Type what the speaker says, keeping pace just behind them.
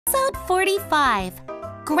Episode 45,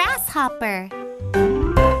 Grasshopper.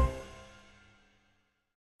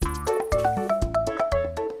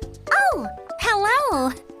 Oh, hello.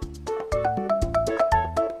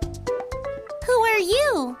 Who are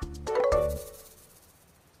you?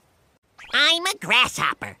 I'm a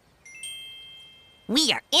grasshopper.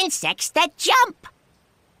 We are insects that jump.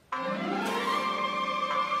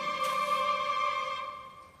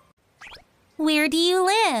 Where do you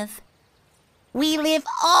live? We live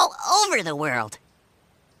all over the world.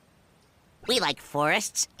 We like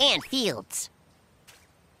forests and fields.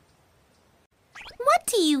 What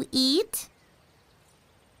do you eat?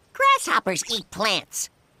 Grasshoppers eat plants.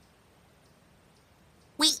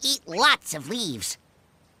 We eat lots of leaves.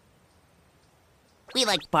 We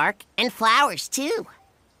like bark and flowers, too.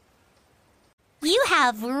 You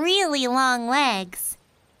have really long legs.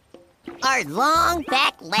 Our long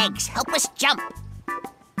back legs help us jump.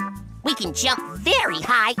 We can jump very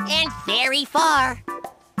high and very far.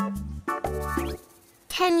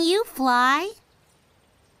 Can you fly?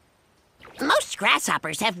 Most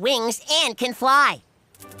grasshoppers have wings and can fly.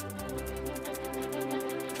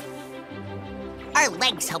 Our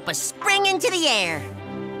legs help us spring into the air.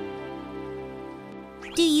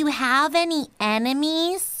 Do you have any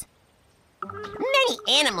enemies?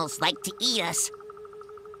 Many animals like to eat us.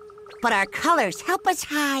 But our colors help us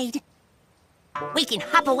hide. We can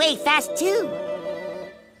hop away fast, too.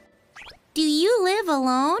 Do you live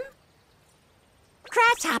alone?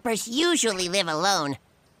 Grasshoppers usually live alone.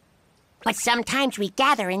 But sometimes we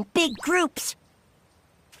gather in big groups.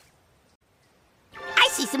 I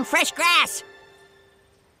see some fresh grass.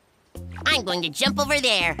 I'm going to jump over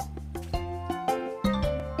there.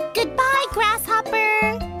 Goodbye,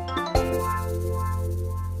 Grasshopper.